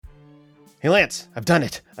Hey Lance, I've done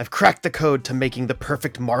it. I've cracked the code to making the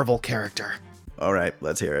perfect Marvel character. All right,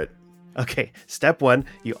 let's hear it. Okay, step 1,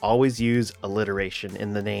 you always use alliteration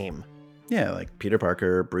in the name. Yeah, like Peter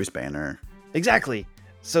Parker, Bruce Banner. Exactly.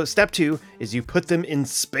 So step 2 is you put them in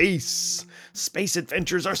space. Space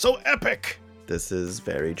adventures are so epic. This is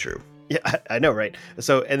very true. Yeah, I know, right?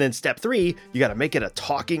 So, and then step 3, you got to make it a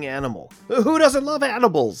talking animal. Who doesn't love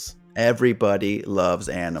animals? Everybody loves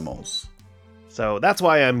animals. So that's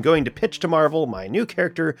why I'm going to pitch to Marvel my new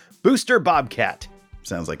character, Booster Bobcat.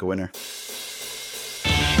 Sounds like a winner.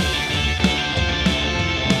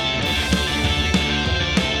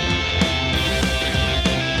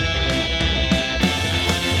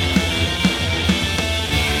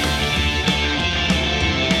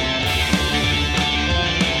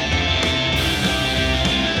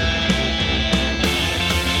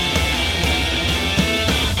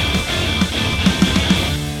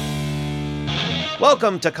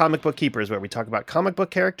 Welcome to Comic Book Keepers, where we talk about comic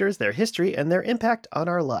book characters, their history, and their impact on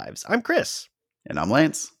our lives. I'm Chris. And I'm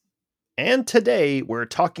Lance. And today we're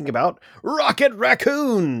talking about Rocket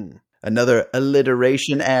Raccoon. Another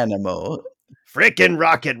alliteration animal. Frickin'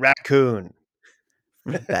 Rocket Raccoon.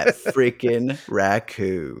 That frickin'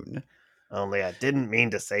 raccoon. Only I didn't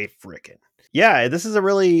mean to say frickin'. Yeah, this is a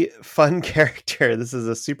really fun character. This is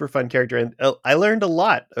a super fun character. And I learned a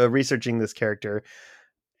lot researching this character.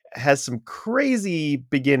 Has some crazy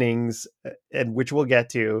beginnings, and which we'll get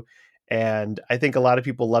to. And I think a lot of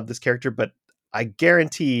people love this character, but I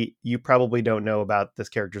guarantee you probably don't know about this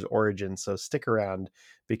character's origin. So stick around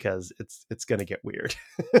because it's going to get weird.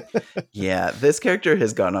 Yeah, this character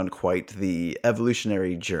has gone on quite the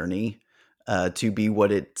evolutionary journey to be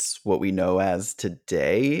what we know as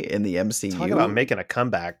today in the MCU. Talk about making a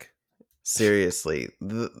comeback. Seriously,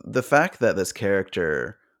 the fact that this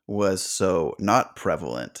character was so not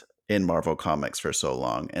prevalent in Marvel Comics for so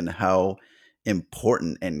long, and how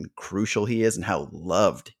important and crucial he is and how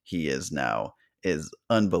loved he is now is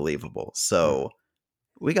unbelievable. So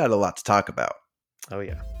we got a lot to talk about. Oh,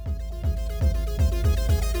 yeah.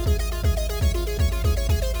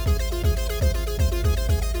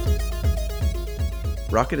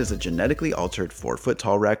 Rocket is a genetically altered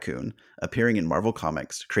 4-foot-tall raccoon appearing in Marvel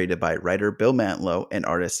Comics, created by writer Bill Mantlo and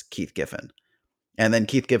artist Keith Giffen. And then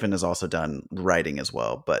Keith Giffen has also done writing as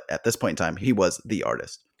well, but at this point in time, he was the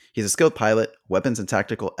artist. He's a skilled pilot, weapons and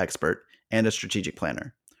tactical expert, and a strategic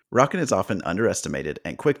planner. Rocket is often underestimated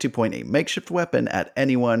and quick to point a makeshift weapon at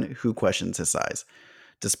anyone who questions his size.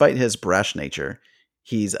 Despite his brash nature,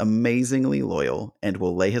 he's amazingly loyal and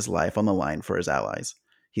will lay his life on the line for his allies.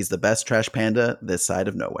 He's the best trash panda this side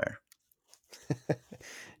of nowhere.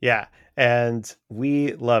 Yeah, and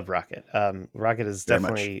we love Rocket. Rocket is Very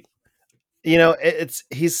definitely... much. You know,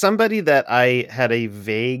 he's somebody that I had a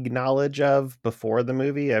vague knowledge of before the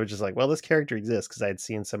movie. I was just like, well, this character exists because I had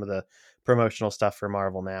seen some of the promotional stuff for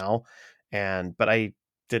Marvel Now, but I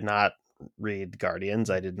did not read Guardians.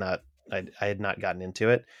 I had not gotten into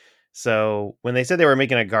it. So when they said they were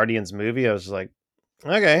making a Guardians movie, I was just like,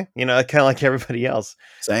 okay, kind of like everybody else.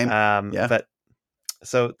 Same. Yeah. But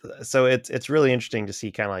so it's really interesting to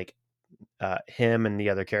see kind of like him and the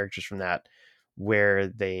other characters from that, where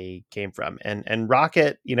they came from. And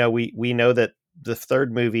Rocket, we know that the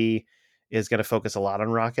third movie is going to focus a lot on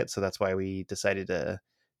Rocket, so that's why we decided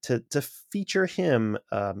to feature him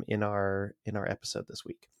in our episode this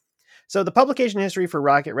week. So the publication history for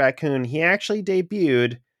Rocket Raccoon, he actually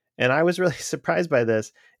debuted, and I was really surprised by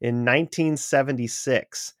this, in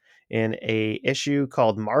 1976 in a issue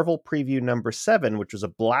called Marvel Preview number 7, which was a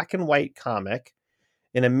black and white comic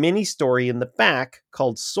in a mini story in the back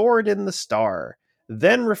called Sword in the Star,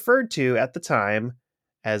 then referred to at the time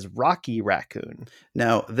as Rocky Raccoon.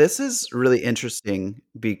 Now, this is really interesting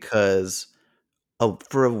because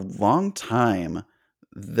for a long time,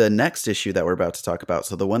 the next issue that we're about to talk about,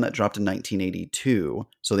 so the one that dropped in 1982,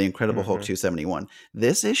 so the Incredible Hulk 271,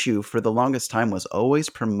 this issue for the longest time was always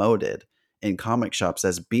promoted in comic shops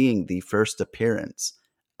as being the first appearance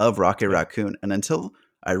of Rocket Raccoon. And until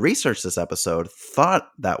I researched this episode,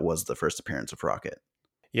 thought that was the first appearance of Rocket.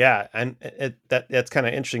 Yeah, and that's kind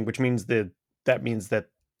of interesting, which means that means that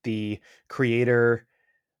the creator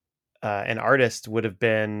and artist would have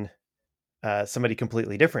been somebody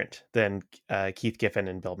completely different than Keith Giffen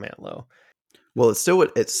and Bill Mantlo. Well, it still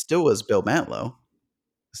was Bill Mantlo.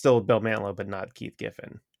 Still Bill Mantlo, but not Keith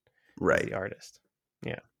Giffen. Right. The artist.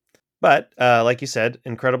 Yeah. But like you said,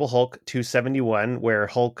 Incredible Hulk 271, where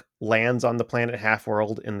Hulk lands on the planet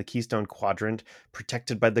Half-World in the Keystone Quadrant,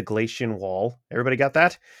 protected by the Glacian Wall. Everybody got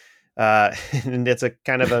that? And it's a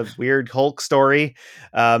kind of a weird Hulk story.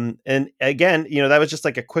 And again, that was just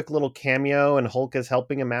like a quick little cameo, and Hulk is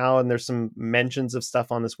helping him out, and there's some mentions of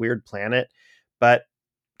stuff on this weird planet, but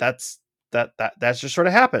that's that's just sort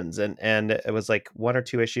of happens. And it was like one or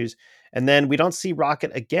two issues, and then we don't see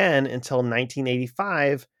Rocket again until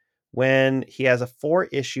 1985 when he has a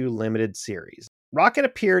 4-issue limited series. Rocket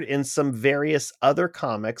appeared in some various other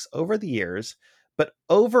comics over the years, but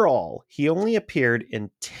overall, he only appeared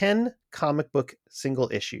in 10 comic book single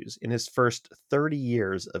issues in his first 30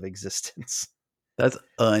 years of existence. That's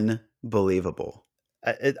unbelievable.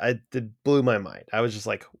 It blew my mind. I was just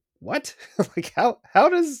like, what? Like, how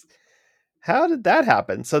did that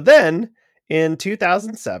happen? So then in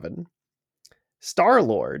 2007,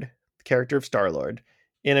 Star-Lord, the character of Star-Lord,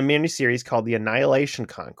 in a miniseries called The Annihilation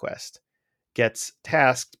Conquest, gets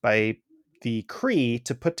tasked by the Kree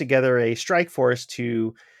to put together a strike force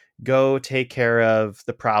to go take care of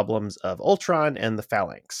the problems of Ultron and the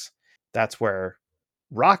Phalanx. That's where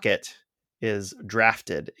Rocket is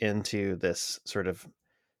drafted into this sort of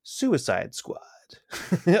suicide squad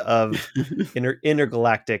of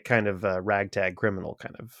intergalactic kind of ragtag criminal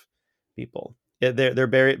kind of people. They're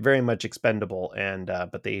very very much expendable, and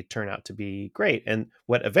but they turn out to be great, and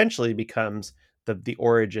what eventually becomes the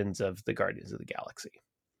origins of the Guardians of the Galaxy.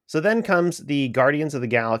 So then comes the Guardians of the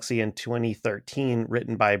Galaxy in 2013,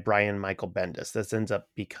 written by Brian Michael Bendis. This ends up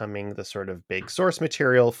becoming the sort of big source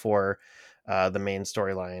material for the main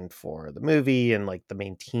storyline for the movie, and like the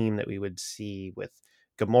main team that we would see with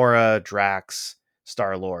Gamora, Drax,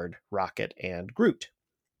 Star-Lord, Rocket, and Groot.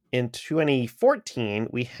 In 2014,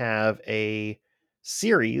 we have a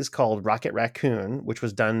series called Rocket Raccoon, which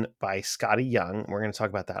was done by Scotty Young. We're going to talk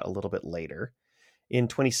about that a little bit later. In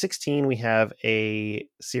 2016, we have a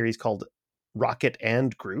series called Rocket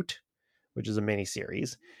and Groot, which is a mini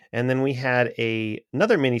series. And then we had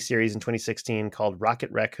another mini series in 2016 called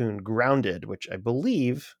Rocket Raccoon Grounded, which I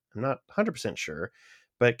believe, I'm not 100% sure,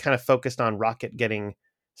 but kind of focused on Rocket getting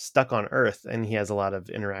stuck on Earth, and he has a lot of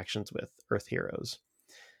interactions with Earth heroes.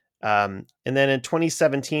 And then in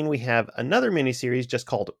 2017, we have another miniseries just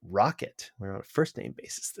called Rocket. We're on a first name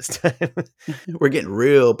basis this time. We're getting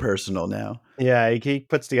real personal now. Yeah, he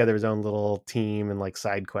puts together his own little team and like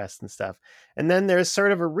side quests and stuff. And then there's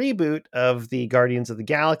sort of a reboot of the Guardians of the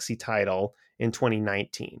Galaxy title in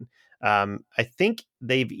 2019. I think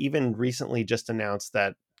they've even recently just announced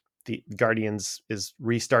that the Guardians is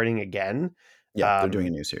restarting again Yeah, they're doing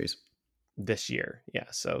a new series this year. Yeah,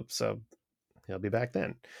 so he'll be back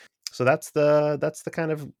then. So that's the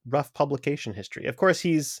kind of rough publication history. Of course,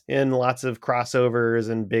 he's in lots of crossovers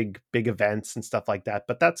and big events and stuff like that,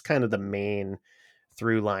 but that's kind of the main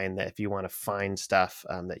through line, that if you want to find stuff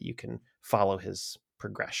that you can follow his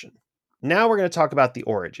progression. Now we're going to talk about the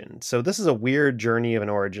origin. So this is a weird journey of an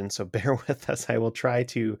origin, so bear with us. I will try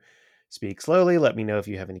to speak slowly. Let me know if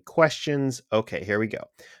you have any questions. Okay, here we go.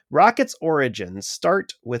 Rocket's origins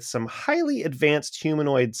start with some highly advanced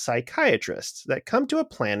humanoid psychiatrists that come to a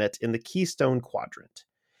planet in the Keystone Quadrant.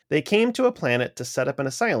 They came to a planet to set up an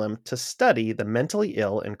asylum to study the mentally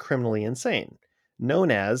ill and criminally insane,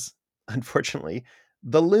 known as, unfortunately,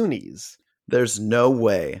 the Loonies. There's no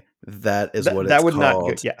way that is what That it's would not go.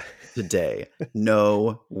 called Yeah, today.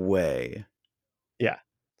 No way. yeah.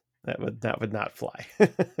 That would not fly.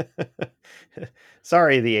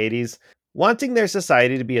 Sorry, the 80s. Wanting their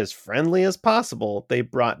society to be as friendly as possible, they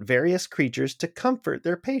brought various creatures to comfort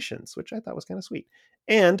their patients, which I thought was kind of sweet,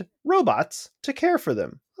 and robots to care for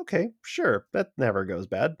them. Okay, sure, that never goes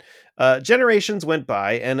bad. Generations went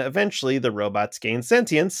by, and eventually the robots gained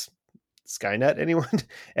sentience. Skynet, anyone?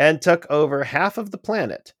 And took over half of the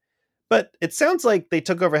planet. But it sounds like they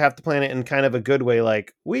took over half the planet in kind of a good way.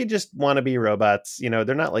 Like, we just want to be robots.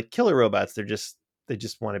 They're not like killer robots. They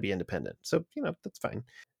just want to be independent. So, that's fine.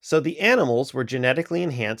 So the animals were genetically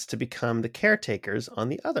enhanced to become the caretakers on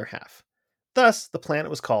the other half. Thus, the planet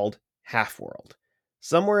was called Half-World.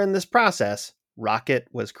 Somewhere in this process, Rocket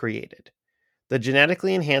was created. The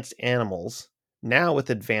genetically enhanced animals, now with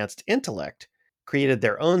advanced intellect, created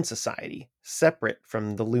their own society, separate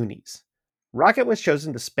from the loonies. Rocket was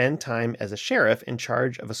chosen to spend time as a sheriff in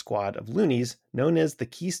charge of a squad of loonies known as the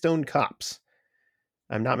Keystone Cops.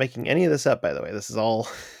 I'm not making any of this up, by the way. This is all.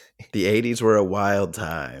 The 80s were a wild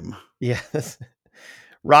time. Yes.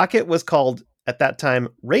 Rocket was called at that time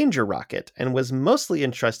Ranger Rocket and was mostly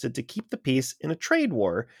entrusted to keep the peace in a trade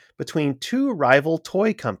war between two rival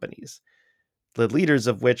toy companies, the leaders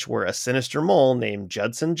of which were a sinister mole named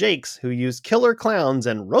Judson Jakes, who used killer clowns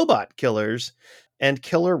and robot killers and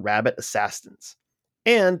killer rabbit assassins,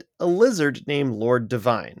 and a lizard named Lord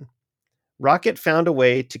Divine. Rocket found a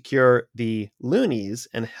way to cure the loonies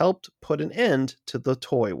and helped put an end to the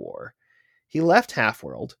toy war. He left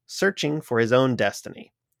Half-World, searching for his own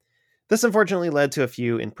destiny. This unfortunately led to a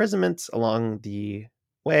few imprisonments along the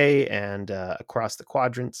way and across the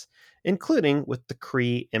quadrants, including with the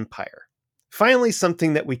Kree Empire. Finally,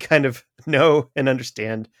 something that we kind of know and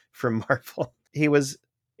understand from Marvel. He was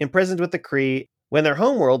imprisoned with the Kree when their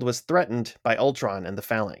homeworld was threatened by Ultron and the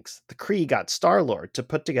Phalanx. The Kree got Star-Lord to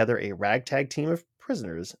put together a ragtag team of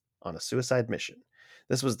prisoners on a suicide mission.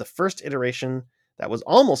 This was the first iteration that was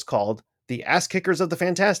almost called the Ass Kickers of the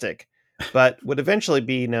Fantastic, but would eventually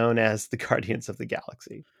be known as the Guardians of the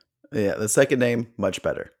Galaxy. Yeah, the second name, much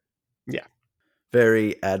better. Yeah.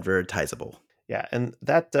 Very advertisable. Yeah, and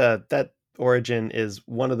that origin is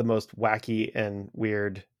one of the most wacky and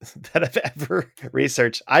weird that I've ever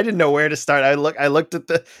researched. I didn't know where to start. I looked at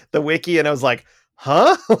the wiki and I was like,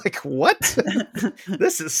 "Huh? Like what?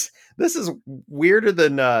 this is weirder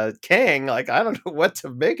than Kang. Like I don't know what to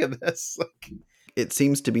make of this." Like, it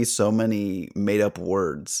seems to be so many made up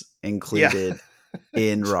words yeah. included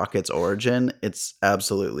in Rocket's origin. It's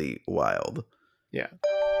absolutely wild. Yeah.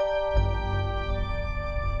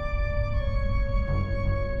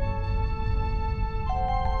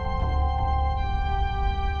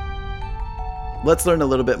 Let's learn a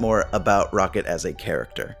little bit more about Rocket as a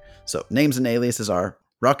character. So, names and aliases are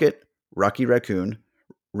Rocket, Rocky Raccoon,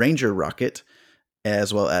 Ranger Rocket,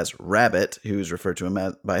 as well as Rabbit, who's referred to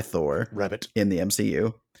him by Thor Rabbit in the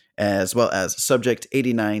MCU, as well as Subject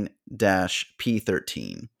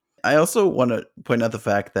 89-P13. I also want to point out the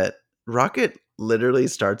fact that Rocket literally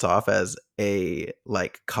starts off as a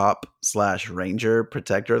cop / ranger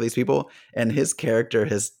protector of these people, and his character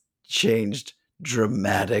has changed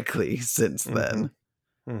dramatically since then.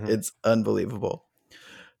 Mm-hmm. It's unbelievable.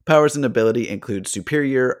 Powers and ability include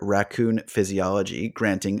superior raccoon physiology,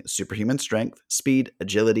 granting superhuman strength, speed,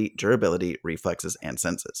 agility, durability, reflexes, and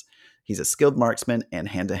senses. He's a skilled marksman and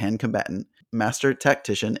hand-to-hand combatant, master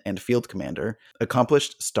tactician and field commander,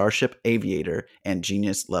 accomplished starship aviator, and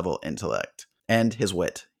genius-level intellect. And his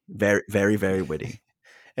wit. Very, very, very witty.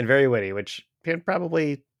 And very witty, which can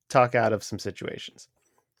probably talk out of some situations.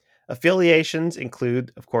 Affiliations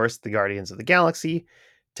include, of course, the Guardians of the Galaxy.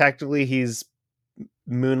 Tactically, he's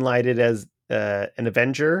moonlighted as an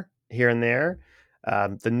Avenger here and there,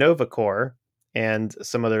 the Nova Corps, and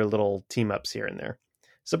some other little team ups here and there.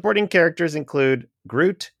 Supporting characters include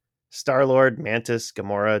Groot, Star-Lord, Mantis,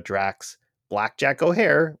 Gamora, Drax, Blackjack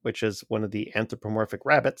O'Hare, which is one of the anthropomorphic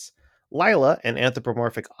rabbits, Lila, an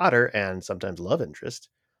anthropomorphic otter and sometimes love interest,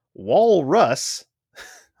 Walrus,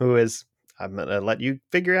 who is, I'm going to let you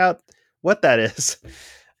figure out what that is,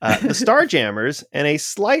 the Starjammers, and a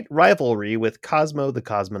slight rivalry with Cosmo the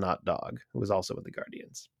Cosmonaut Dog, who was also with the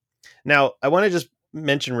Guardians. Now, I want to just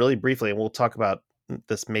mention really briefly, and we'll talk about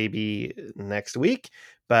this maybe next week,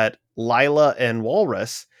 but Lila and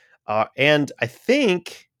Walrus, and I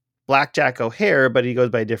think Blackjack O'Hare, but he goes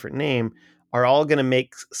by a different name, are all going to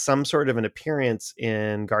make some sort of an appearance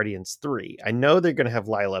in Guardians 3. I know they're going to have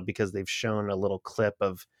Lila because they've shown a little clip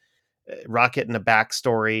of Rocket in a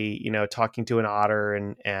backstory, talking to an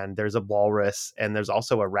otter, and there's a walrus, and there's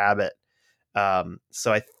also a rabbit.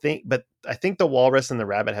 So I think the walrus and the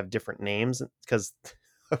rabbit have different names because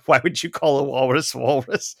why would you call a walrus?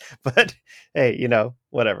 But hey,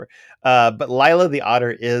 whatever. But Lila the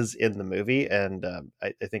otter is in the movie, and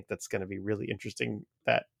I think that's going to be really interesting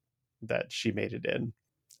that she made it in.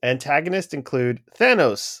 Antagonists include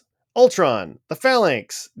Thanos, Ultron, the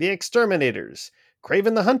Phalanx, the Exterminators,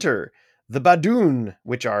 Kraven the Hunter, the Badoon,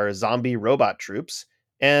 which are zombie robot troops,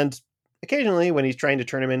 and occasionally, when he's trying to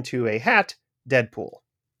turn him into a hat, Deadpool.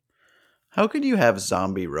 How could you have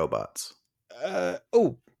zombie robots?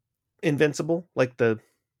 Invincible, like the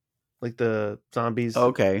zombies.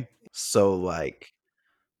 Okay, so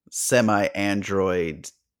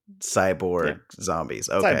semi-android cyborg zombies.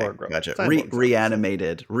 Okay, gotcha.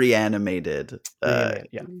 Reanimated. Reanimate, yeah.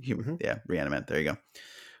 Human, yeah, reanimate. There you go.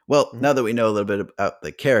 Well, now that we know a little bit about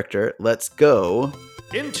the character, let's go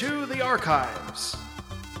into the archives.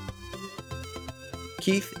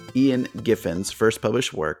 Keith Ian Giffen's first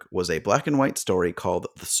published work was a black and white story called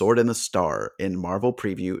The Sword and the Star in Marvel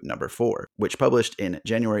Preview number 4, which published in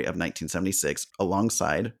January of 1976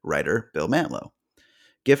 alongside writer Bill Mantlo.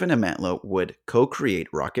 Giffen and Mantlo would co-create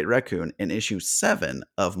Rocket Raccoon in issue 7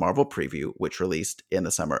 of Marvel Preview, which released in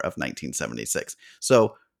the summer of 1976.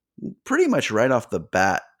 So pretty much right off the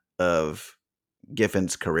bat of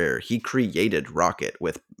Giffen's career, he created Rocket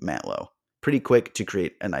with Mantlo. Pretty quick to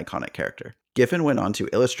create an iconic character. Giffen went on to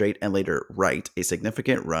illustrate and later write a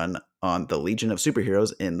significant run on the Legion of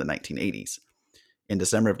Superheroes in the 1980s. In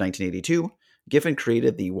December of 1982, Giffen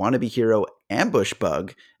created the wannabe hero Ambush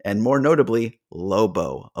Bug, and more notably,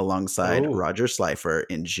 Lobo, alongside Oh, Roger Slifer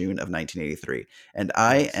in June of 1983. And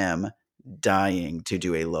I nice. am dying to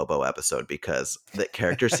do a Lobo episode because the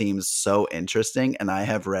character seems so interesting, and I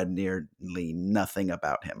have read nearly nothing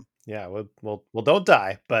about him. Yeah, we'll don't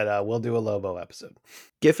die, but we'll do a Lobo episode.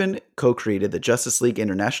 Giffen co-created the Justice League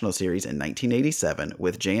International series in 1987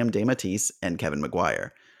 with J.M. DeMatteis and Kevin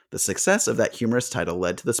Maguire. The success of that humorous title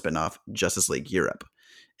led to the spin-off Justice League Europe.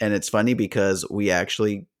 And it's funny because we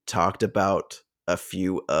actually talked about a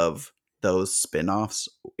few of those spin-offs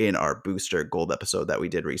in our Booster Gold episode that we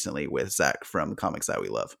did recently with Zach from Comics That We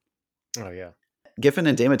Love. Oh yeah. Giffen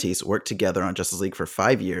and DeMatteis worked together on Justice League for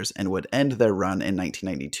 5 years and would end their run in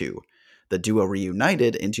 1992. The duo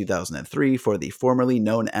reunited in 2003 for the formerly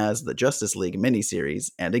known as the Justice League miniseries,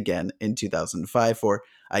 and again in 2005 for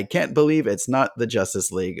I Can't Believe It's Not the Justice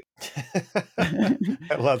League.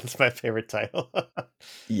 I love this. My favorite title.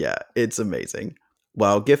 Yeah, it's amazing.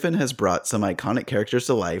 While Giffen has brought some iconic characters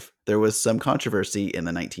to life, there was some controversy in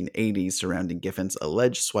the 1980s surrounding Giffen's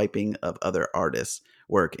alleged swiping of other artists'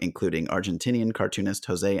 work, including Argentinian cartoonist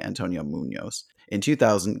Jose Antonio Munoz. In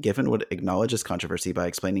 2000, Giffen would acknowledge this controversy by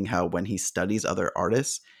explaining how when he studies other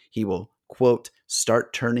artists, he will, quote,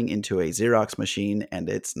 start turning into a Xerox machine and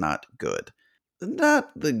it's not good. Not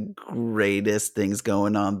the greatest things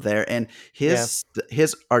going on there. And Yeah,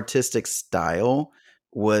 his artistic style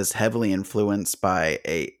was heavily influenced by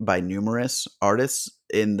numerous artists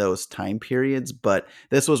in those time periods, but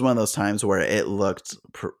this was one of those times where it looked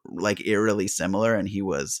like eerily similar, and he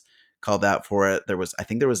was called out for it. I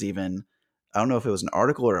think there was even, I don't know if it was an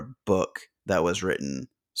article or a book that was written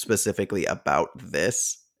specifically about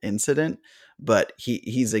this incident, but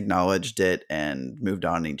he's acknowledged it and moved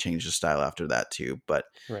on, and he changed his style after that too. But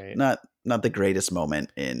right. not the greatest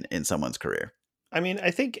moment in someone's career. I mean,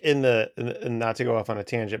 I think not to go off on a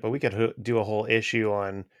tangent, but we could do a whole issue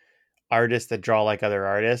on artists that draw like other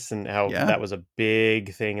artists and how Yeah. that was a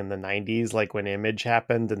big thing in the 90s, like when Image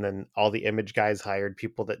happened, and then all the Image guys hired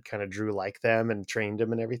people that kind of drew like them and trained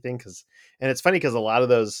them and everything. Because and it's funny because a lot of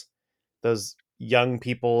those young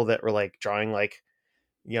people that were like drawing like,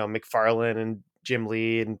 McFarlane and Jim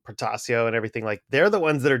Lee and Portasio and everything, like they're the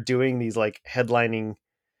ones that are doing these like headlining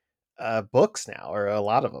books now, or a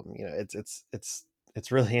lot of them.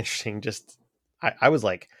 It's really interesting. Just I was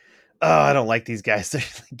like, oh, I don't like these guys. They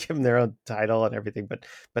like, give them their own title and everything, but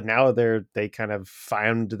now they kind of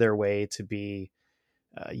found their way to be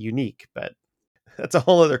unique. But that's a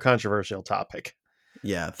whole other controversial topic.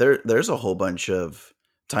 Yeah, there's a whole bunch of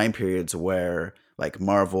time periods where like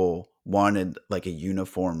Marvel wanted like a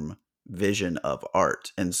uniform vision of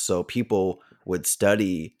art, and so people would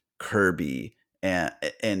study Kirby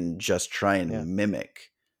and just try Yeah, and mimic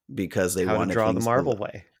because they how to wanted draw the things to Marvel look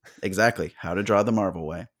way. exactly how to draw the Marvel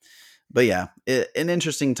way. But yeah, an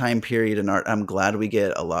interesting time period in art. I'm glad we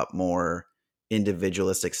get a lot more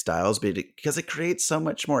individualistic styles because it creates so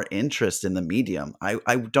much more interest in the medium.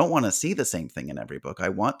 I don't want to see the same thing in every book. I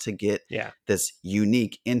want to get Yeah, this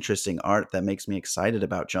unique, interesting art that makes me excited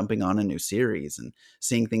about jumping on a new series and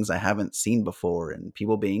seeing things I haven't seen before, and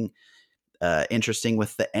people being interesting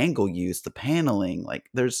with the angle use, the paneling. Like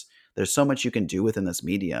there's so much you can do within this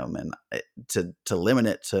medium, and to limit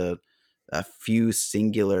it to a few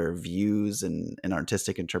singular views and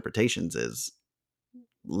artistic interpretations is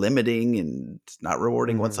limiting and not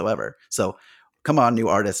rewarding hmm whatsoever. So come on, new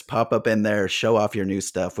artists, pop up in there, show off your new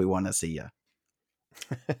stuff. We want to see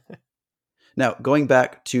you. Now, going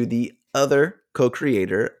back to the other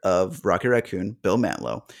co-creator of Rocket Raccoon, Bill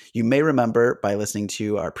Mantlo, you may remember by listening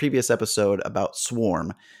to our previous episode about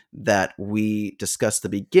Swarm that we discussed the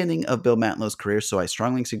beginning of Bill Mantlo's career, so I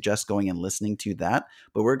strongly suggest going and listening to that.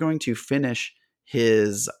 But we're going to finish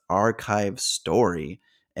his archive story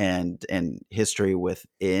and history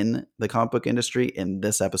within the comic book industry in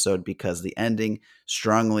this episode because the ending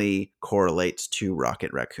strongly correlates to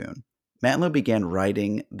Rocket Raccoon. Mantlo began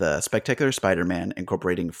writing the Spectacular Spider-Man,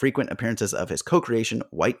 incorporating frequent appearances of his co-creation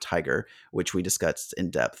White Tiger, which we discussed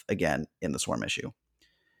in depth again in the Swarm issue.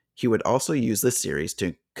 He would also use this series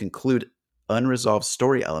to conclude unresolved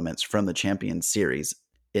story elements from the Champions series.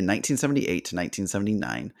 In 1978 to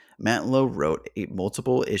 1979, Mantlo wrote a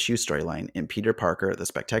multiple issue storyline in Peter Parker, The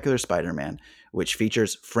Spectacular Spider-Man, which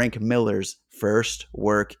features Frank Miller's first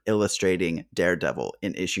work illustrating Daredevil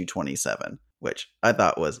in issue 27, which I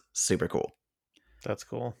thought was super cool. that's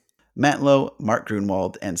cool. Mantlo, Mark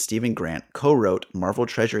Grunwald, and Stephen Grant co-wrote Marvel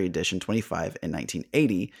Treasury Edition 25 in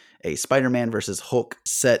 1980, a Spider-Man vs. Hulk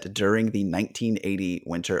set during the 1980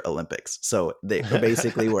 Winter Olympics. So they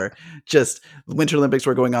basically were just Winter Olympics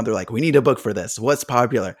were going on. They're like, we need a book for this. What's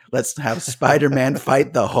popular? Let's have Spider-Man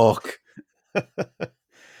fight the Hulk.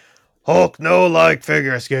 Hulk no like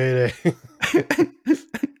figure skating.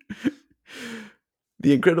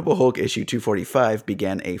 The Incredible Hulk issue 245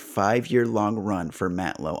 began a 5-year long run for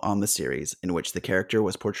Mantlo on the series, in which the character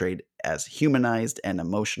was portrayed as humanized and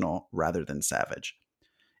emotional rather than savage.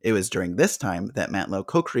 It was during this time that Mantlo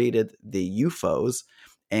co created the UFOs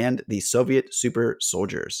and the Soviet Super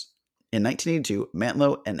Soldiers. In 1982,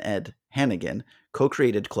 Mantlo and Ed Hannigan co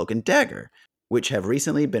created Cloak and Dagger, which have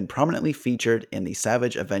recently been prominently featured in the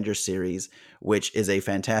Savage Avengers series, which is a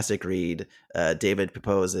fantastic read. David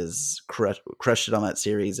Pepose is crushed it on that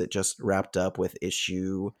series. It just wrapped up with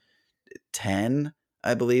issue 10,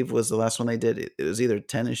 I believe, was the last one they did. It was either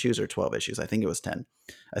 10 issues or 12 issues. I think it was 10.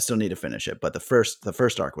 I still need to finish it, but the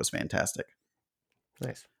first arc was fantastic.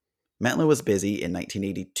 Nice. Mantlo was busy in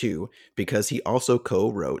 1982 because he also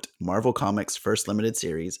co-wrote Marvel Comics' first limited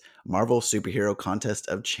series, Marvel Superhero Contest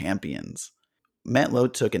of Champions.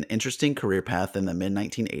 Mantlo took an interesting career path in the mid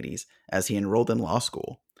 1980s as he enrolled in law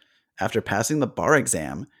school. After passing the bar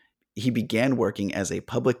exam, he began working as a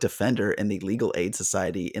public defender in the Legal Aid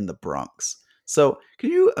Society in the Bronx. So, can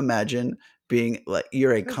you imagine being like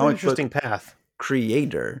you're a That's an comic book interesting path.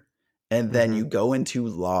 creator and then Hmm. you go into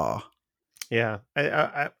law? Yeah,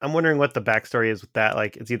 I'm wondering what the backstory is with that.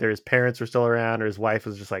 Like, it's either his parents were still around, or his wife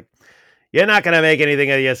was just like, "You're not gonna make anything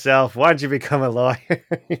of yourself. Why don't you become a lawyer?"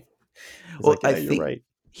 He's Well, like, I "Yeah, you're think right."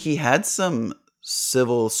 he had some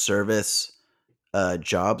civil service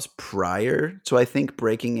jobs prior to, I think,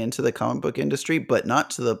 breaking into the comic book industry, but not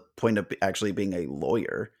to the point of actually being a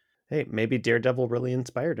lawyer. Hey, maybe Daredevil really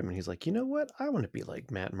inspired him, and he's like, "You know what? I want to be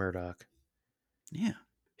like Matt Murdock." Yeah.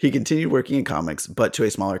 He continued working in comics, but to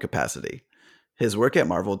a smaller capacity. His work at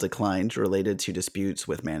Marvel declined related to disputes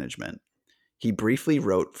with management. He briefly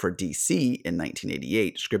wrote for DC in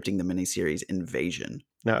 1988, scripting the miniseries Invasion.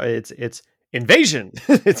 No, it's invasion.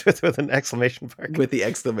 It's with an exclamation mark. With the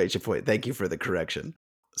exclamation point, thank you for the correction.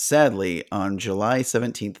 Sadly, on July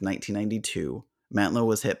 17th, 1992, Mantlo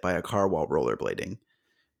was hit by a car while rollerblading.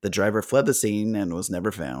 The driver fled the scene and was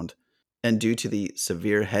never found. And due to the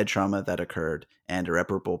severe head trauma that occurred and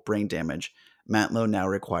irreparable brain damage, Mantlo now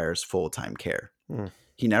requires full time care. Hmm.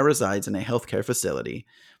 He now resides in a healthcare facility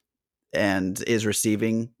and is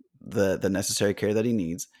receiving the necessary care that he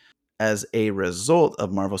needs. As a result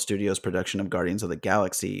of Marvel Studios' production of Guardians of the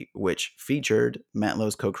Galaxy, which featured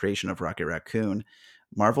Mantlo's co creation of Rocket Raccoon,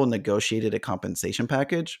 Marvel negotiated a compensation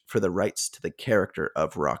package for the rights to the character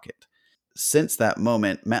of Rocket. Since that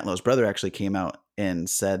moment, Matlo's brother actually came out and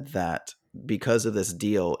said that because of this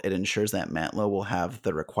deal, it ensures that Matlo will have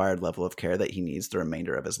the required level of care that he needs the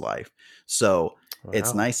remainder of his life. So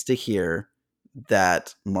it's Wow. nice to hear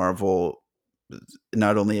that Marvel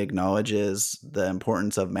not only acknowledges the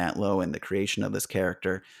importance of Matlo and the creation of this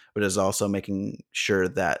character, but is also making sure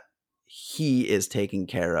that he is taken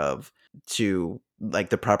care of to like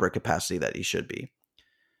the proper capacity that he should be.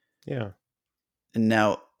 Yeah.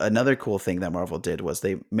 Now, another cool thing that Marvel did was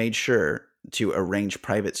they made sure to arrange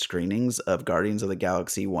private screenings of Guardians of the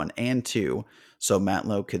Galaxy 1 and 2 so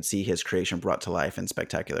Matlow could see his creation brought to life in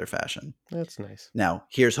spectacular fashion. That's nice. Now,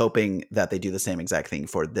 here's hoping that they do the same exact thing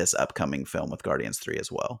for this upcoming film with Guardians 3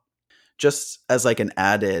 as well. Just as like an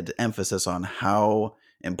added emphasis on how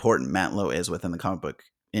important Matlow is within the comic book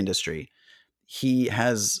industry, he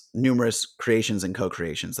has numerous creations and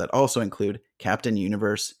co-creations that also include Captain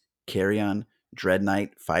Universe, Carrion, Dread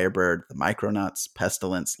Knight, Firebird, the Micronauts,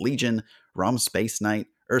 Pestilence, Legion, Rom Space Knight,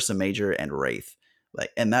 Ursa Major, and Wraith.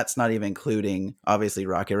 Like, and that's not even including obviously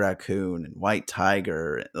Rocket Raccoon and White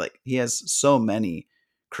Tiger. Like, he has so many Yeah.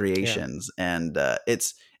 creations, and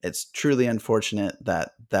it's truly unfortunate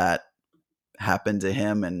that that happened to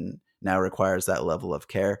him and now requires that level of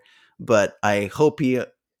care. But I hope he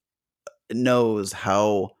knows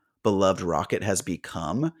how beloved Rocket has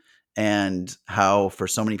become and how for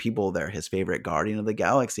so many people they're his favorite Guardian of the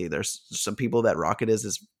Galaxy. There's some people that Rocket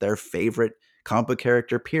is their favorite comic book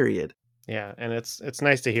character, period. Yeah, and it's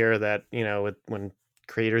nice to hear that, when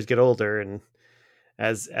creators get older, and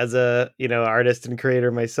as a, artist and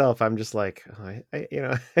creator myself, I'm just like, oh,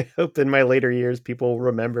 I hope in my later years people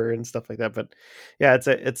remember and stuff like that. But yeah,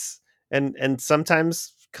 and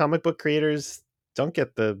sometimes comic book creators don't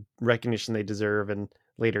get the recognition they deserve in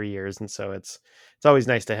later years, and so it's always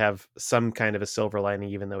nice to have some kind of a silver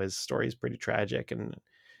lining, even though his story is pretty tragic. And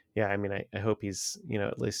yeah, I mean, I hope he's,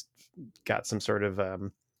 at least got some sort of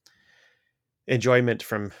enjoyment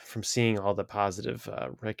from seeing all the positive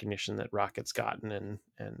recognition that Rocket's gotten,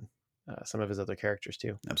 and some of his other characters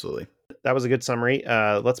too. Absolutely. That was a good summary.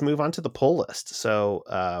 Let's move on to the pull list.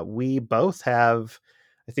 So we both have,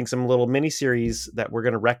 I think, some little mini series that we're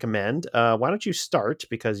going to recommend. Why don't you start,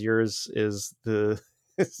 because yours is the,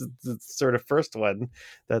 is the sort of first one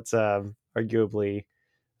that's arguably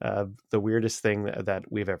the weirdest thing that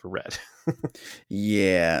we've ever read.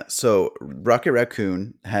 Yeah. So Rocket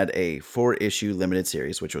Raccoon had a 4-issue limited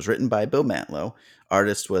series, which was written by Bill Mantlo.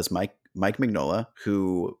 Artist was Mike Mignola,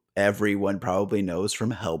 who everyone probably knows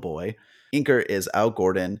from Hellboy. Inker is Al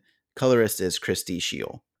Gordon. Colorist is Christy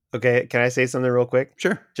Shiel. Okay, can I say something real quick?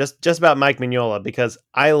 Sure. Just about Mike Mignola, because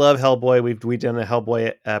I love Hellboy. We've done a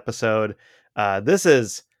Hellboy episode. This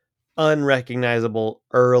is unrecognizable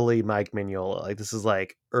early Mike Mignola. Like, this is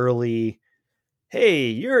like early, hey,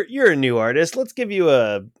 you're a new artist. Let's give you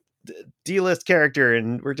a D-list character,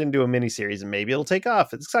 and we're gonna do a miniseries, and maybe it'll take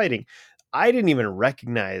off. It's exciting. I didn't even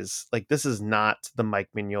recognize, like, this is not the Mike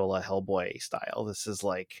Mignola Hellboy style. This is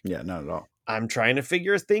like, Yeah, not at all. I'm trying to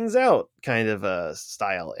figure things out kind of a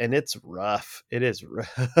style, and it's rough. It is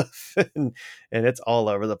rough, and it's all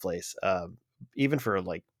over the place. Even for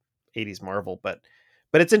like 80s Marvel, but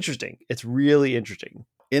it's interesting. It's really interesting.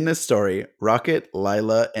 In this story, Rocket,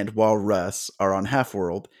 Lila, and Walrus are on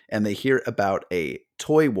Half-World, and they hear about a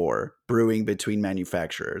toy war brewing between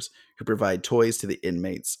manufacturers who provide toys to the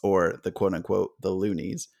inmates, or the quote-unquote the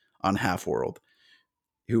loonies, on Half-World,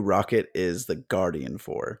 who Rocket is the guardian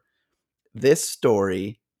for. This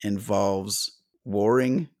story involves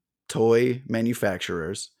warring toy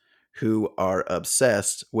manufacturers who are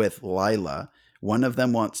obsessed with Lila. One of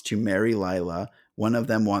them wants to marry Lila. One of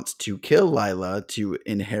them wants to kill Lila to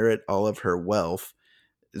inherit all of her wealth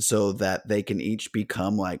so that they can each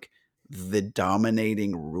become like the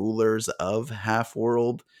dominating rulers of Half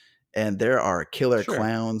World. And there are killer Sure.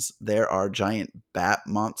 clowns, there are giant bat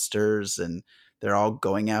monsters, and they're all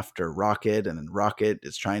going after Rocket, and then Rocket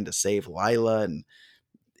is trying to save Lila, and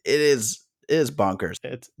it is bonkers.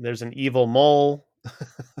 There's an evil mole.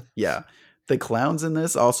 Yeah. The clowns in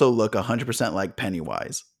this also look 100% like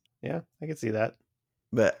Pennywise. Yeah, I can see that.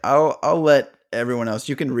 But I'll let everyone else.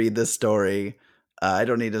 You can read this story. I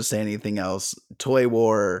don't need to say anything else. Toy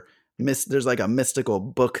War. There's like a mystical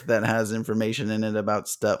book that has information in it about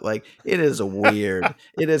stuff. Like, it is weird.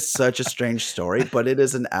 It is such a strange story, but it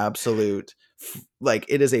is an absolute like,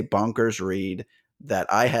 it is a bonkers read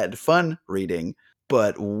that I had fun reading.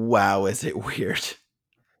 But wow, is it weird?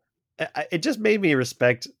 It just made me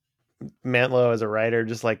respect Mantlo as a writer.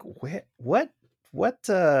 Just like, what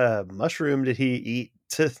mushroom did he eat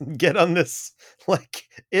to get on this? Like,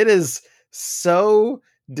 it is so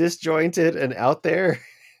disjointed and out there.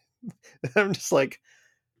 I'm just like,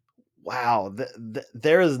 wow,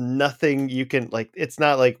 there is nothing you can, like, it's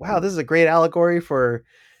not like, wow, this is a great allegory for,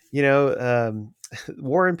 you know,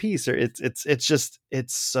 war and peace, or it's just,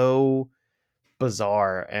 it's so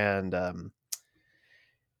bizarre. And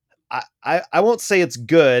I won't say it's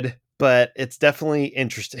good, but it's definitely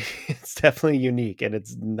interesting. It's definitely unique, and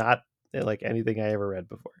it's not like anything I ever read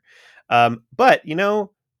before. But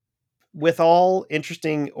with all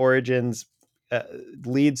interesting origins, uh,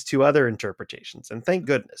 leads to other interpretations, and thank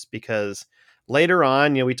goodness, because later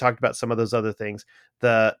on, we talked about some of those other things.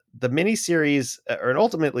 The miniseries, or an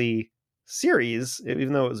ultimately series,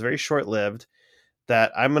 even though it was very short lived,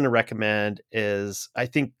 that I'm going to recommend is, I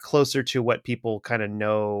think, closer to what people kind of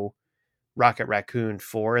know Rocket Raccoon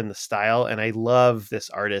for in the style. And I love this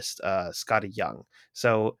artist, Scotty Young.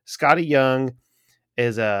 So Scotty Young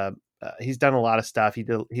is he's done a lot of stuff.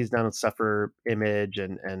 He's done stuff for Image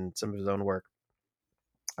and some of his own work.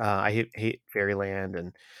 I hate Fairyland,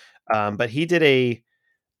 and but he did a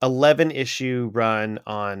 11 issue run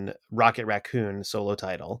on Rocket Raccoon solo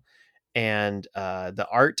title, and the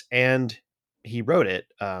art, and he wrote it,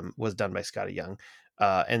 was done by Scotty Young,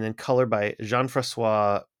 and then color by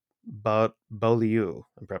Jean-Francois Beaulieu.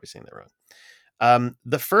 I'm probably saying that wrong.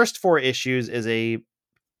 The first 4 issues is a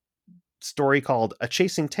story called A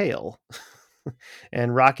Chasing Tale,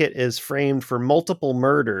 and Rocket is framed for multiple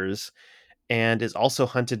murders and is also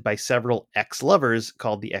hunted by several ex-lovers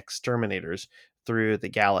called the Exterminators through the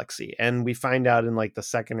galaxy. And we find out in like the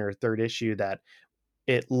second or third issue that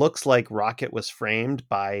it looks like Rocket was framed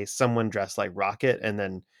by someone dressed like Rocket, and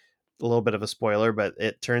then a little bit of a spoiler, but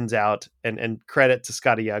it turns out, and credit to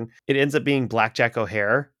Scotty Young, it ends up being Blackjack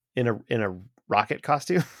O'Hare in a Rocket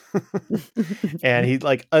costume. And he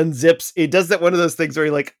like unzips, he does that, one of those things where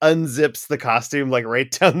he like unzips the costume like right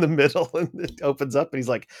down the middle, and it opens up, and he's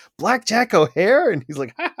like, Blackjack O'Hare, and he's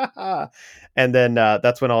like, ha ha ha. And then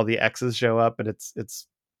that's when all the X's show up, and it's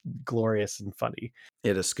glorious and funny.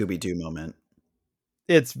 It a Scooby Doo moment.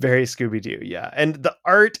 It's very Scooby Doo, yeah, and the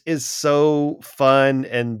art is so fun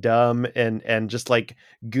and dumb and just like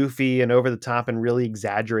goofy and over the top and really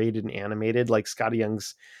exaggerated and animated. Like Scotty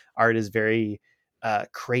Young's art is very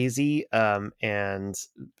crazy and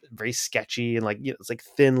very sketchy and like it's like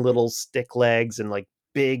thin little stick legs and like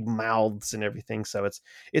big mouths and everything. So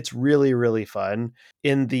it's really really fun.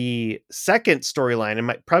 In the second storyline,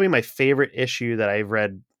 and probably my favorite issue that I've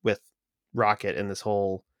read with Rocket in this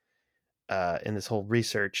whole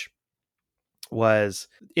research was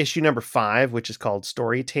issue number 5, which is called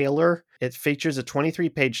Storyteller. It features a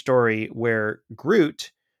 23-page story where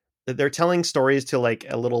Groot, they're telling stories to like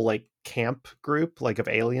a little like camp group like of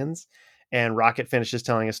aliens, and Rocket finishes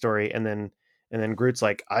telling a story, and then Groot's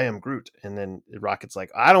like, I am Groot, and then Rocket's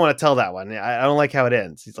like, I don't want to tell that one, I don't like how it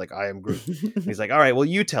ends. He's like, I am Groot, and he's like, all right, well,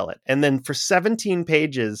 you tell it. And then for 17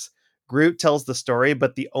 pages Groot tells the story,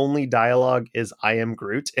 but the only dialogue is I am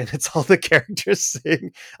Groot, and it's all the characters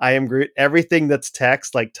saying I am Groot. Everything that's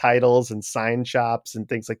text, like titles and sign shops and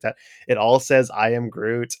things like that, it all says I am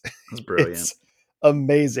Groot. That's brilliant. It's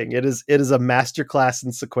amazing. It is a masterclass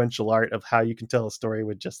in sequential art of how you can tell a story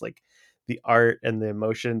with just like the art and the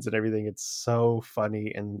emotions and everything. It's so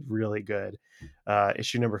funny and really good.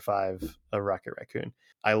 Issue number 5 of Rocket Raccoon.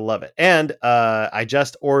 I love it. And I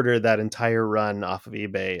just ordered that entire run off of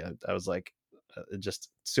eBay. I was like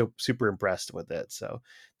just so super impressed with it. So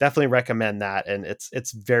definitely recommend that. And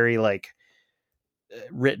it's very like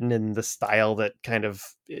written in the style that kind of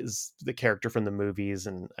is the character from the movies,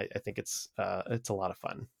 and I think it's a lot of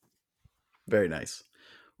fun. Very nice.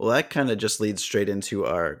 Well, that kind of just leads straight into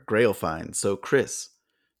our Grail find. So, Chris,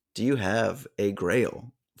 do you have a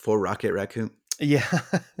Grail for Rocket Raccoon? Yeah.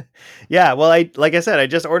 Yeah, well, I like I said, I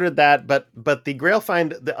just ordered that, but the Grail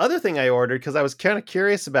find, the other thing I ordered because I was kind of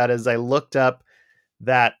curious about it, is I looked up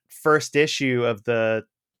that first issue of the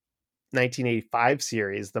 1985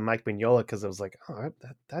 series, the Mike Mignola, because I was like, oh,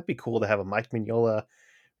 that'd be cool to have a Mike Mignola,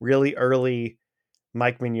 really early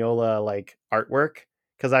Mike Mignola like artwork,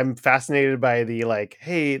 because I'm fascinated by the like,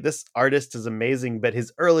 hey, this artist is amazing, but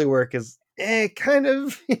his early work is kind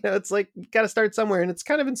of, it's like you got to start somewhere, and it's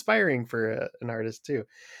kind of inspiring for an artist too.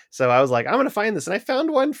 So I was like, I'm gonna find this, and I found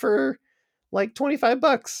one for like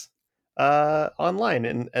 $25 online,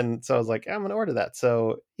 and so I was like, I'm gonna order that.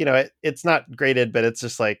 So it's not graded, but it's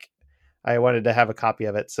just like I wanted to have a copy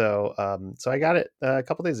of it, so I got it a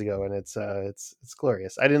couple days ago, and it's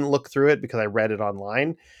glorious. I didn't look through it because I read it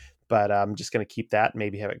online, but I'm just gonna keep that,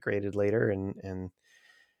 maybe have it graded later, and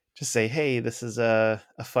just say, hey, this is a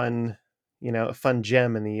fun, a fun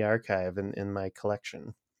gem in the archive in my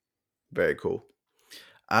collection. Very cool.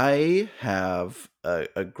 I have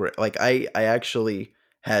a great, like, I actually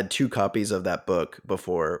had two copies of that book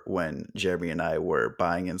before when Jeremy and I were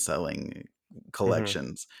buying and selling Hmm.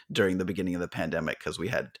 collections during the beginning of the pandemic because we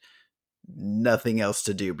had nothing else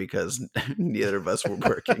to do because neither of us were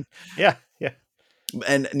working. Yeah, yeah.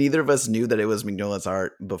 And neither of us knew that it was Mignola's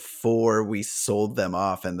art before we sold them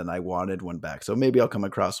off, and then I wanted one back. So maybe I'll come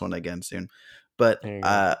across one again soon. But There you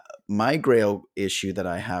go. my Grail issue that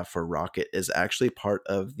I have for Rocket is actually part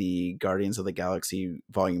of the Guardians of the Galaxy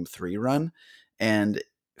Volume 3 run. And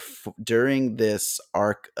during this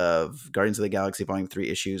arc of Guardians of the Galaxy Volume 3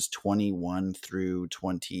 issues 21 through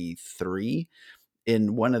 23,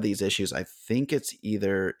 in one of these issues, I think it's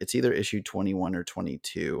either issue 21 or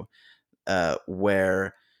 22,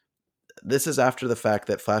 where this is after the fact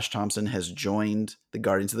that Flash Thompson has joined the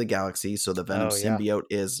Guardians of the Galaxy, so the Venom Oh yeah. symbiote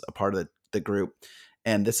is a part of the group.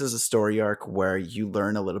 And this is a story arc where you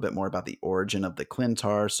learn a little bit more about the origin of the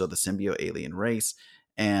Clintar, so the symbiote alien race,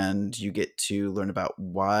 and you get to learn about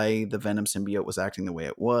why the Venom symbiote was acting the way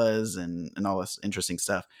it was, and all this interesting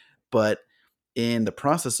stuff. But in the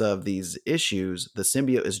process of these issues, the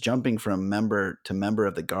symbiote is jumping from member to member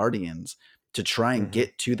of the Guardians to try and Hmm.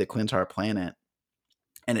 get to the Clintar planet,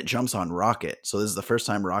 and it jumps on Rocket. So this is the first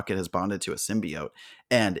time Rocket has bonded to a symbiote,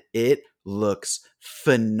 and it looks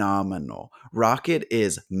phenomenal. Rocket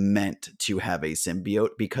is meant to have a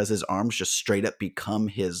symbiote because his arms just straight up become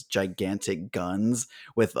his gigantic guns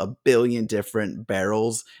with a billion different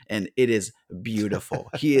barrels, and it is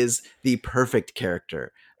beautiful. He is the perfect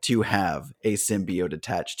character to have a symbiote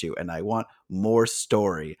attached to, and I want more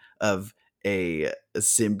story of a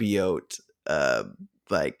symbiote,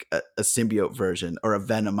 like a symbiote version or a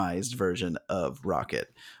venomized version of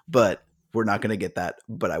Rocket. But we're not going to get that,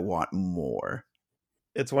 but I want more.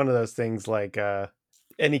 It's one of those things like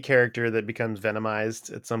any character that becomes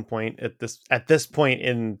venomized at some point, at this point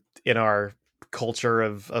in our culture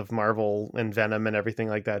of Marvel and Venom and everything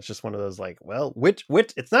like that. It's just one of those like, well, which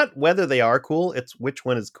it's not whether they are cool, it's which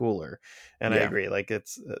one is cooler. And I Yeah. agree. Like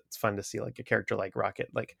it's fun to see like a character like Rocket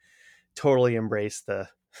like totally embrace the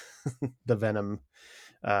the Venom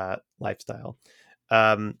lifestyle.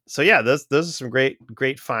 So yeah, those are some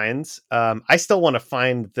great finds. I still want to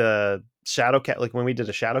find the Shadowcat, like when we did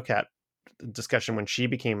a Shadowcat discussion when she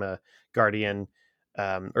became a Guardian,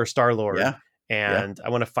 or Star Lord, Yeah. Yeah. and I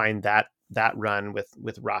want to find that run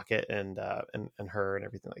with Rocket and her and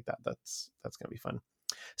everything like that. That's gonna be fun.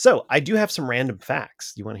 So I do have some random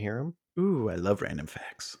facts. Do you want to hear them? Ooh, I love random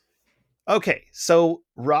facts. Okay, so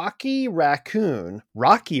Rocky Raccoon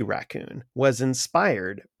was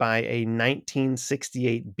inspired by a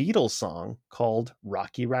 1968 Beatles song called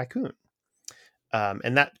Rocky Raccoon.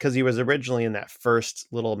 And that because he was originally in that first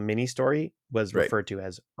little mini story was Right. referred to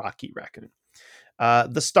as Rocky Raccoon.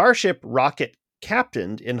 The starship Rocket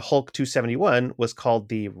captained in Hulk 271 was called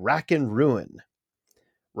the Rackin' Ruin.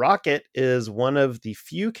 Rocket is one of the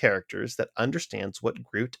few characters that understands what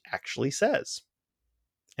Groot actually says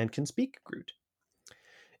and can speak Groot.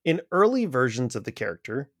 In early versions of the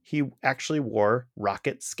character, he actually wore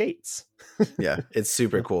rocket skates. Yeah, it's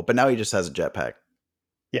super cool. But now he just has a jetpack.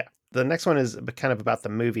 Yeah. The next one is kind of about the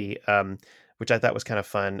movie, which I thought was kind of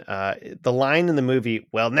fun. The line in the movie,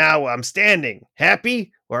 well, now I'm standing.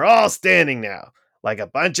 Happy? We're all standing now, like a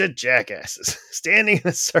bunch of jackasses, standing in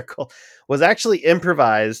a circle, was actually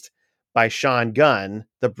improvised by Sean Gunn,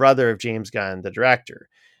 the brother of James Gunn, the director.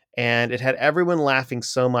 And it had everyone laughing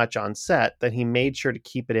so much on set that he made sure to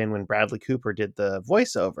keep it in when Bradley Cooper did the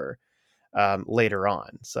voiceover later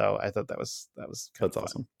on. So I thought that was kind of That's fun.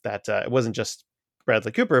 awesome. That it wasn't just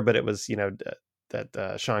Bradley Cooper, but it was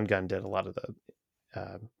that Sean Gunn did a lot of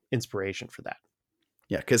the inspiration for that.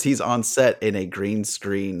 Yeah, because he's on set in a green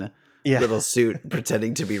screen Yeah, little suit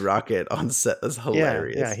pretending to be Rocket on set. That's yeah.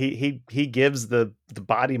 hilarious. He gives the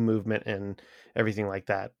body movement and everything like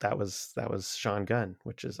that. That was Sean Gunn,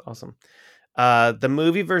 which is awesome. The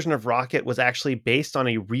movie version of Rocket was actually based on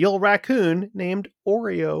a real raccoon named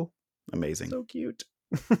Oreo. Amazing. So cute.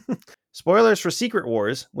 Spoilers for Secret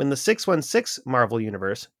Wars: when the 616 Marvel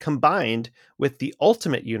Universe combined with the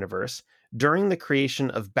Ultimate Universe during the creation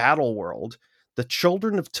of Battle World, the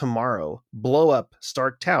Children of Tomorrow blow up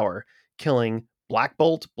Stark Tower, killing Black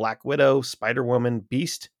Bolt, Black Widow, Spider Woman,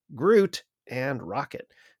 Beast, Groot, and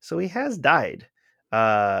Rocket. So he has died.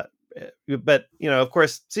 Uh, but, of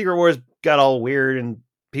course, Secret Wars got all weird and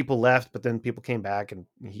people left, but then people came back, and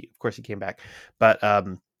of course, he came back. But,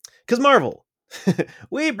 because Marvel,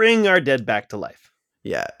 we bring our dead back to life.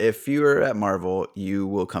 Yeah, if you're at Marvel, you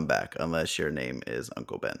will come back unless your name is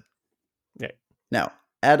Uncle Ben. Yeah. Now,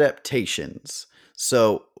 adaptations.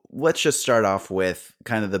 So let's just start off with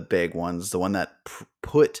kind of the big ones, the one that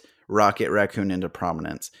put Rocket Raccoon into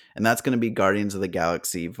prominence, and that's going to be Guardians of the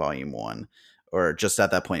Galaxy Volume 1. Or just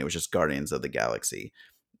at that point, it was just Guardians of the Galaxy.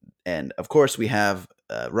 And of course, we have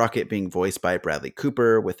Rocket being voiced by Bradley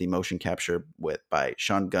Cooper with the motion capture by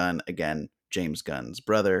Sean Gunn, again, James Gunn's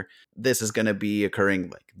brother. This is going to be occurring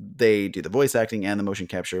like they do the voice acting and the motion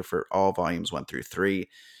capture for all volumes 1 through 3.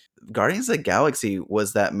 Guardians of the Galaxy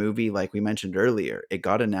was that movie, like we mentioned earlier. It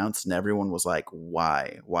got announced and everyone was like,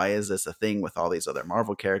 why? Why is this a thing with all these other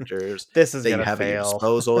Marvel characters This is that you gonna have at your fail.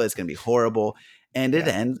 disposal? It's going to be horrible. And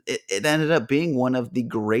Yeah. it ended up being one of the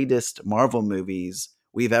greatest Marvel movies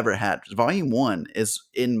we've ever had. Volume 1 is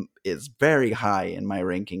very high in my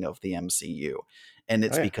ranking of the MCU. And Oh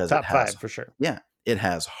it's yeah. because it Top has, five for sure. yeah, it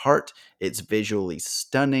has heart. It's visually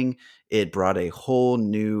stunning. It brought a whole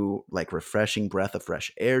new, like, refreshing breath of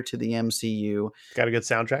fresh air to the MCU. Got a good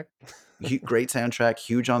soundtrack. Great soundtrack,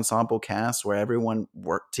 huge ensemble cast where everyone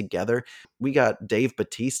worked together. We got Dave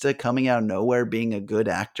Bautista coming out of nowhere being a good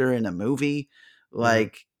actor in a movie. Hmm.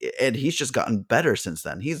 Like, and he's just gotten better since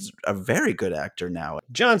then. He's a very good actor now.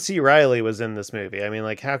 John C. Riley was in this movie. I mean,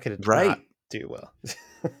 like, how could it not Right. do well as,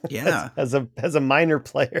 Yeah. as a as a minor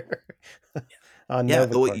player on Yeah.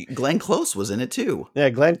 Nova Well, Corps? Glenn Close was in it too. Yeah,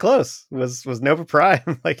 Glenn Close was Nova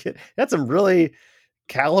Prime. Like, it had some really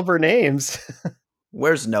caliber names.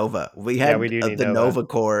 Where's Nova? We Yeah, we had do need the Nova. Nova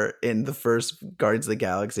Corps in the first Guardians of the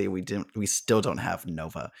Galaxy. We didn't. We still don't have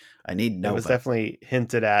Nova. I need It was Nova. definitely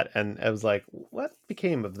hinted at, and I was like, what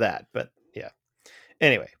became of that? But yeah.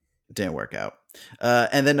 Anyway, Didn't work out.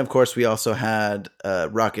 And then, of course, we also had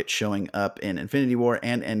Rocket showing up in Infinity War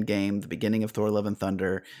and Endgame, the beginning of Thor: Love and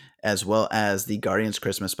Thunder, as well as the Guardians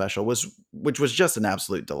Christmas special, which was just an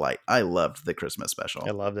absolute delight. I loved the Christmas I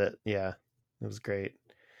special. loved it. Yeah, it was great.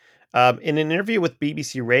 In an interview with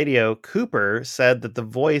BBC Radio, Cooper said that the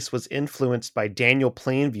voice was influenced by Daniel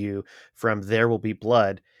Plainview from There Will Be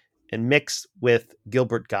Blood, and mixed with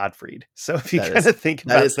Gilbert Gottfried. So if you That kind is of think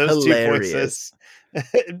that about is those two voices,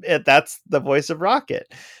 hilarious. that's the voice of Rocket,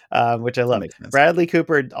 which I That love. makes sense. Bradley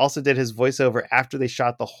Cooper also did his voiceover after they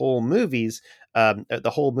shot the whole movie,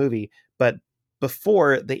 but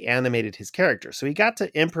before they animated his character. So he got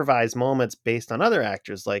to improvise moments based on other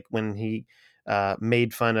actors, like when he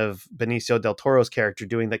made fun of Benicio del Toro's character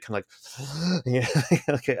doing that kind of like, you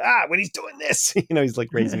know, okay, when he's doing this, he's like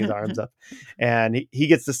raising his arms up, and he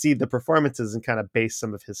gets to see the performances and kind of base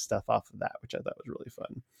some of his stuff off of that, which I thought was really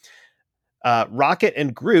fun. Rocket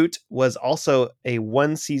and Groot was also a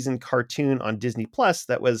one season cartoon on Disney Plus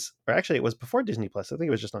that was, or actually it was before Disney Plus. I think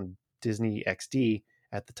it was just on Disney XD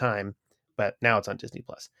at the time, but now it's on Disney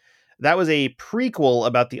Plus. That was a prequel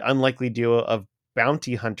about the unlikely duo of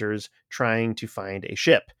bounty hunters trying to find a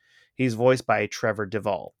ship. He's voiced by Trevor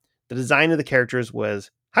Duvall. The design of the characters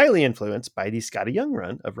was highly influenced by the Scotty Young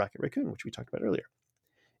run of Rocket Raccoon, which we talked about earlier.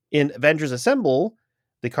 In Avengers Assemble,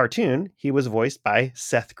 the cartoon, he was voiced by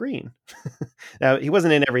Seth Green. Now, he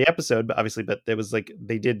wasn't in every episode, but obviously, but there was like,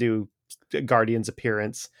 they did do Guardians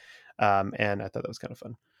appearance. And I thought that was kind of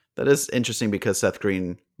fun. That is interesting because Seth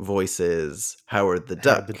Green voices Howard the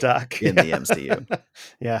Howard the Duck Duck. in the MCU.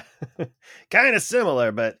 Yeah. Kind of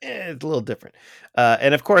similar, but it's a little different.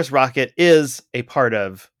 And of course, Rocket is a part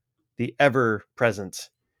of the ever present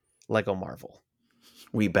Lego Marvel,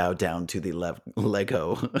 We bow down to the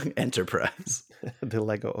Lego Enterprise. the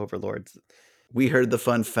Lego overlords. We heard the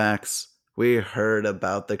fun facts. We heard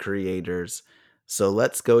about the creators. So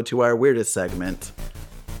let's go to our weirdest segment.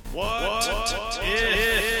 What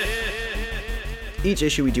if? Each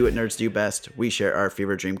issue we do at Nerds Do Best, we share our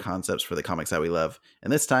fever dream concepts for the comics that we love.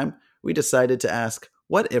 And this time, we decided to ask,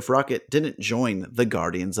 what if Rocket didn't join the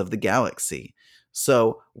Guardians of the Galaxy?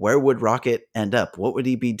 So, where would Rocket end up? What would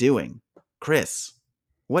he be doing? Chris,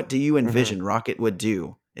 what do you envision Rocket would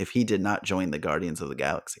do if he did not join the Guardians of the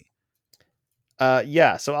Galaxy?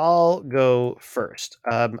 Yeah, so I'll go first.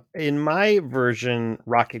 In my version,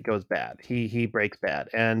 Rocket goes bad. He breaks bad,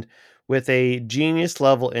 and with a genius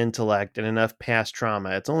level intellect and enough past trauma,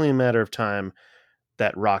 it's only a matter of time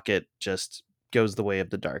that Rocket just goes the way of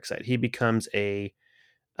the dark side. He becomes a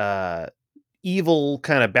uh, evil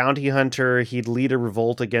kind of bounty hunter. He'd lead a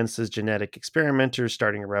revolt against his genetic experimenters,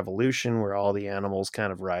 starting a revolution where all the animals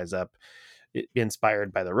kind of rise up,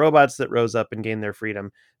 inspired by the robots that rose up and gained their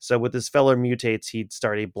freedom. So with his fellow mutates, he'd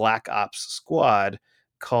start a black ops squad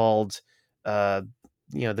called, uh,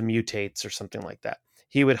 the mutates or something like that.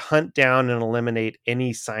 He would hunt down and eliminate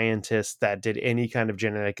any scientist that did any kind of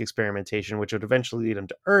genetic experimentation, which would eventually lead him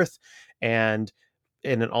to Earth, and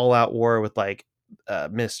in an all-out war with like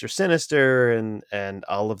Mr. Sinister and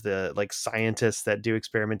all of the like scientists that do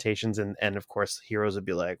experimentations, and of course heroes would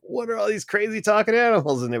be like, what are all these crazy talking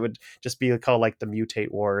animals, and it would just be called like the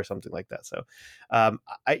Mutate War or something like that. So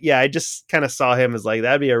I just kind of saw him as like,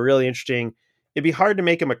 that'd be a really interesting, it'd be hard to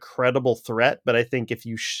make him a credible threat, but I think if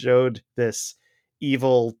you showed this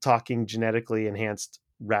evil talking genetically enhanced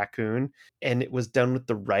raccoon and it was done with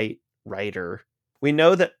the right writer, we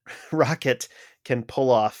know that Rocket can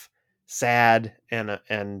pull off sad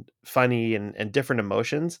and funny and different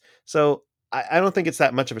emotions. So I don't think it's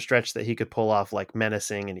that much of a stretch that he could pull off like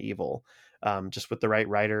menacing and evil, just with the right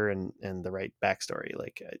writer and the right backstory.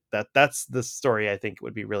 Like that's the story I think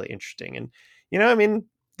would be really interesting. And I mean,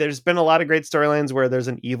 there's been a lot of great storylines where there's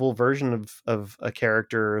an evil version of a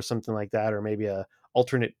character or something like that, or maybe a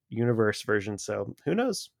alternate universe version. So who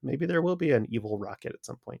knows? Maybe there will be an evil Rocket at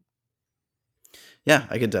some point. Yeah,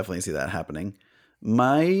 I could definitely see that happening.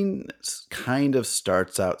 Mine kind of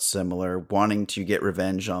starts out similar, wanting to get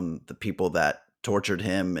revenge on the people that tortured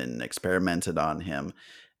him and experimented on him,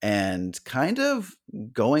 and kind of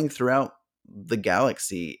going throughout the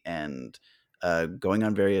galaxy and going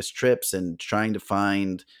on various trips and trying to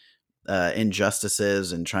find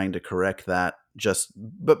injustices and trying to correct that, just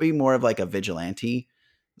but be more of like a vigilante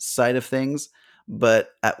side of things. But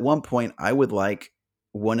at one point I would like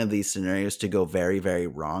one of these scenarios to go very, very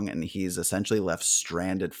wrong, and he's essentially left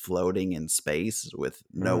stranded floating in space with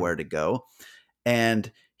Mm. nowhere to go,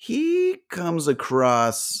 and he comes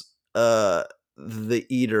across the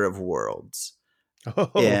Eater of Worlds,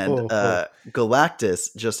 and Oh, Galactus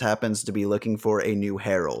just happens to be looking for a new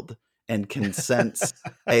herald and can sense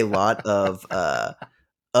a lot of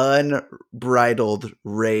unbridled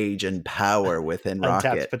rage and power within untapped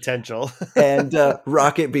Rocket. potential. And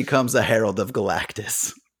Rocket becomes a herald of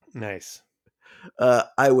Galactus. Nice.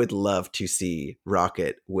 I would love to see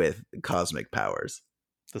Rocket with cosmic powers.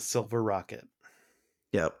 The Silver Rocket.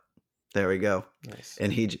 Yep, there we go. Nice.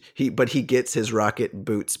 And he but he gets his rocket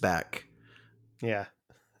boots back. Yeah.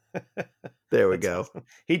 There we That's go. awesome.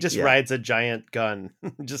 He just Yeah. rides a giant gun.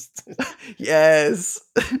 Just Yes.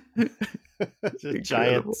 a giant,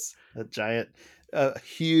 Incredible. a giant,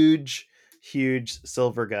 huge, huge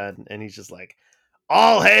silver gun, and he's just like,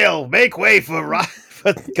 "All hail! Make way for,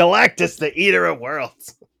 for Galactus, the Eater of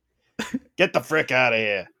Worlds! Get the frick out of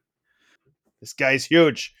here! This guy's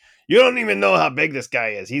huge. You don't even know how big this guy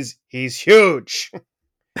is. He's huge.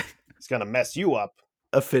 He's gonna mess you up."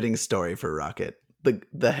 A fitting story for Rocket,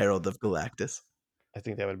 the Herald of Galactus. I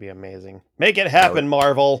think that would be amazing. Make it That would. happen,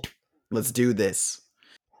 Marvel. Let's do this.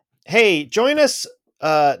 Hey, join us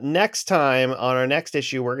next time on our next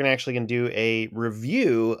issue. We're actually going to do a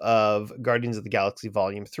review of Guardians of the Galaxy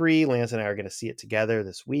Volume 3. Lance and I are going to see it together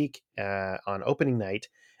this week on opening night,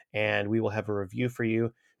 and we will have a review for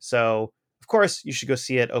you. So, of course, you should go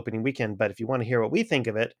see it opening weekend, but if you want to hear what we think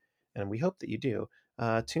of it, and we hope that you do,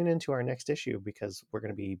 tune into our next issue because we're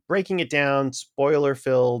going to be breaking it down,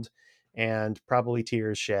 spoiler-filled, and probably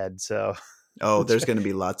tears shed. So... Oh, there's going to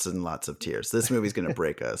be lots and lots of tears. This movie's going to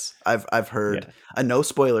break us. I've heard. Yeah, I know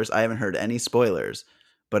spoilers. I haven't heard any spoilers,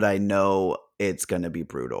 but I know it's going to be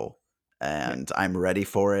brutal, yeah, and I'm ready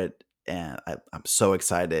for it. And I'm so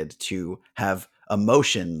excited to have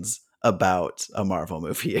emotions about a Marvel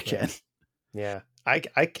movie yeah. again. Yeah,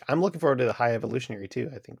 I'm looking forward to the High Evolutionary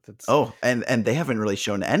too. I think that's Oh, and they haven't really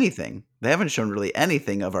shown anything. They haven't shown really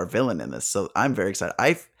anything of our villain in this. So I'm very excited.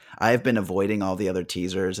 I've been avoiding all the other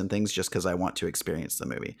teasers and things just because I want to experience the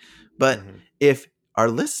movie. But mhm. if our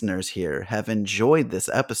listeners here have enjoyed this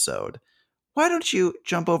episode, why don't you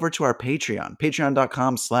jump over to our Patreon,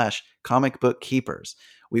 patreon.com/comicbookkeepers.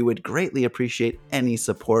 We would greatly appreciate any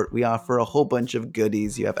support. We offer a whole bunch of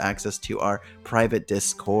goodies. You have access to our private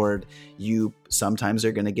Discord. You sometimes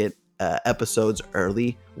are going to get episodes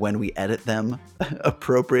early when we edit them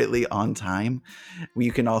appropriately on time.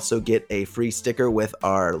 You can also get a free sticker with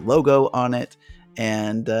our logo on it,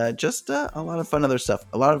 and just a lot of fun other stuff.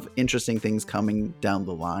 A lot of interesting things coming down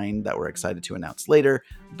the line that we're excited to announce later,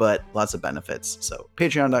 but lots of benefits. So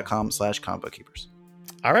patreon.com/comicbookkeepers.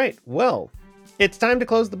 All right. Well, it's time to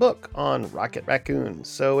close the book on Rocket Raccoon.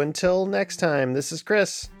 So until next time, this is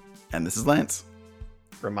Chris And this is Lance.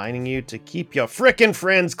 reminding you to keep your frickin'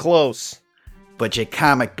 friends close. But your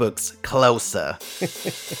comic books closer.